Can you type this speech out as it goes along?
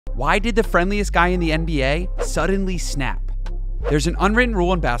Why did the friendliest guy in the NBA suddenly snap? There's an unwritten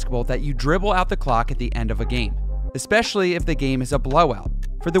rule in basketball that you dribble out the clock at the end of a game, especially if the game is a blowout.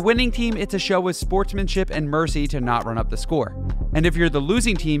 For the winning team, it's a show of sportsmanship and mercy to not run up the score. And if you're the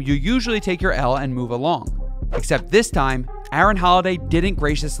losing team, you usually take your L and move along. Except this time, Aaron Holiday didn't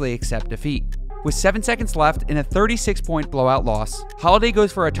graciously accept defeat. With 7 seconds left in a 36-point blowout loss, Holiday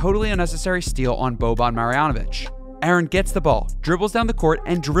goes for a totally unnecessary steal on Boban Marjanovic. Aaron gets the ball, dribbles down the court,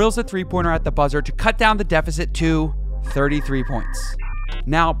 and drills a three-pointer at the buzzer to cut down the deficit to 33 points.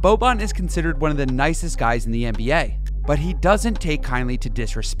 Now, Boban is considered one of the nicest guys in the NBA, but he doesn't take kindly to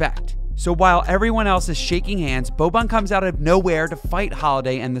disrespect. So while everyone else is shaking hands, Boban comes out of nowhere to fight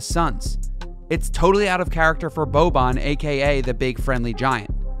Holiday and the Suns. It's totally out of character for Boban, aka the big friendly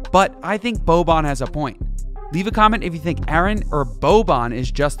giant. But I think Boban has a point. Leave a comment if you think Aaron or Boban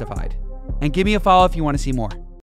is justified. And give me a follow if you want to see more.